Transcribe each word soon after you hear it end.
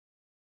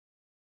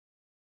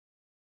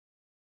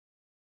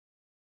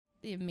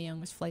Miyoung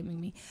was flaming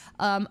me.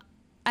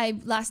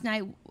 Last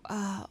night,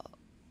 oh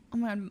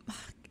my god,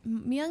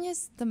 Miyoung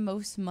is the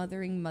most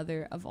mothering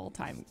mother of all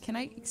time. Can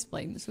I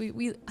explain this?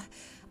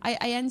 I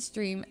end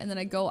stream and then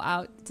I go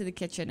out to the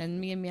kitchen and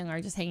me and Miyoung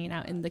are just hanging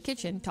out in the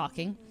kitchen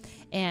talking,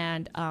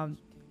 and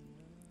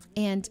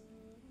then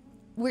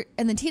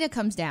Tina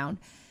comes down,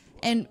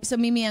 and so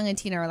me, Miyoung, and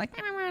Tina are like,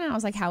 and I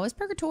was like, how is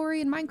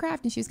Purgatory in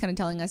Minecraft? And she was kind of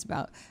telling us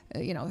about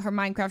her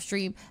Minecraft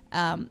stream,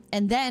 and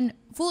then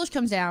Foolish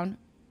comes down,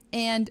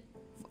 and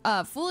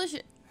Foolish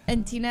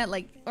and Tina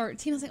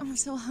Tina's like, oh, I'm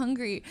so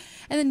hungry,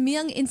 and then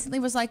Miyoung instantly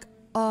was like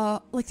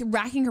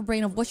racking her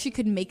brain of what she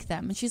could make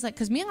them, and she's like,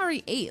 because Miyoung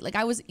already ate, like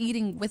I was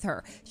eating with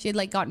her, she had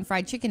like gotten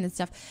fried chicken and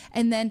stuff,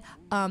 and then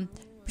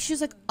she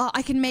was like,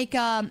 I can make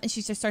and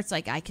she just starts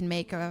like, I can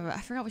make I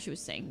forgot what she was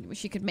saying, what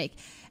she could make,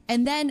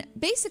 and then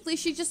basically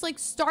she just like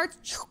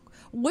starts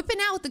whipping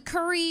out the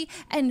curry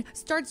and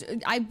starts,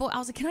 I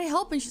was like, can I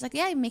help? And she's like,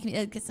 yeah, I'm making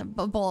it, gets a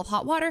bowl of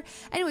hot water.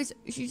 Anyways,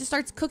 she just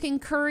starts cooking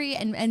curry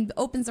and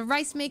opens a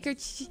rice maker,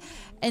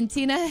 and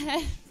Tina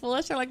and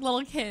Foolish are like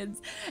little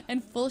kids,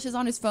 and Foolish is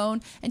on his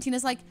phone, and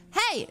Tina's like,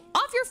 hey,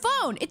 off your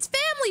phone, it's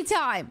family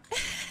time.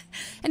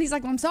 And he's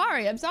like, well, I'm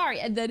sorry,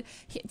 and then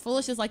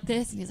Foolish is like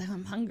this, and he's like,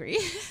 I'm hungry.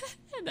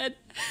 and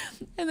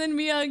then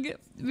Miyoung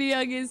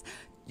is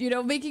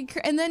making,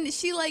 and then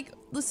she like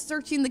was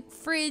searching the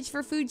fridge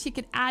for food she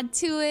could add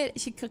to it.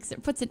 She cooks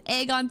it, puts an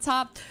egg on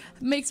top,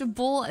 makes a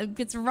bowl, and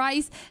gets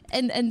rice,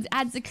 and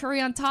adds the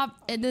curry on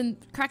top, and then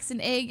cracks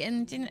an egg,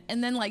 and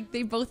then like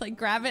they both like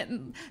grab it,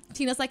 and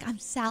Tina's like, I'm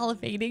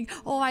salivating.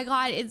 Oh my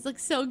god, it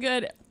looks so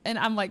good. And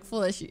I'm like,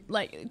 Foolish,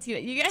 like, Tina,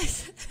 you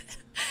guys,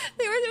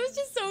 it was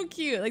just so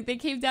cute. Like they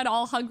came down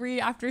all hungry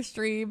after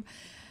stream.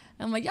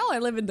 I'm like, y'all are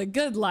living the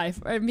good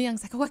life. And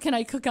Miyoung's like, what can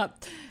I cook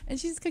up? And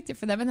she just cooked it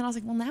for them. And then I was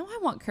like, well, now I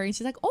want curry. And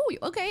she's like, oh,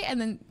 okay. And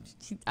then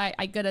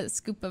I got a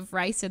scoop of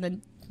rice, and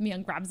then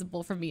Miyoung grabs a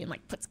bowl from me and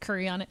like puts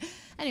curry on it.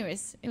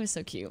 Anyways, it was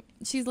so cute.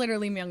 She's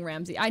literally Miyoung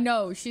Ramsey. I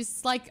know.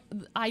 She's like,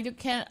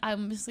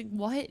 I'm just like,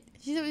 what?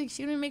 She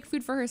didn't make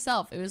food for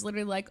herself. It was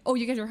literally like, oh,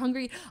 you guys are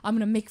hungry? I'm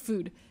going to make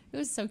food. It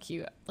was so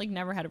cute. Like,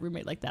 never had a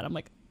roommate like that. I'm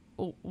like,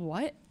 oh,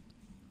 what?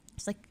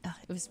 It's like,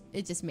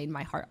 it just made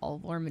my heart all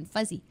warm and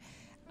fuzzy.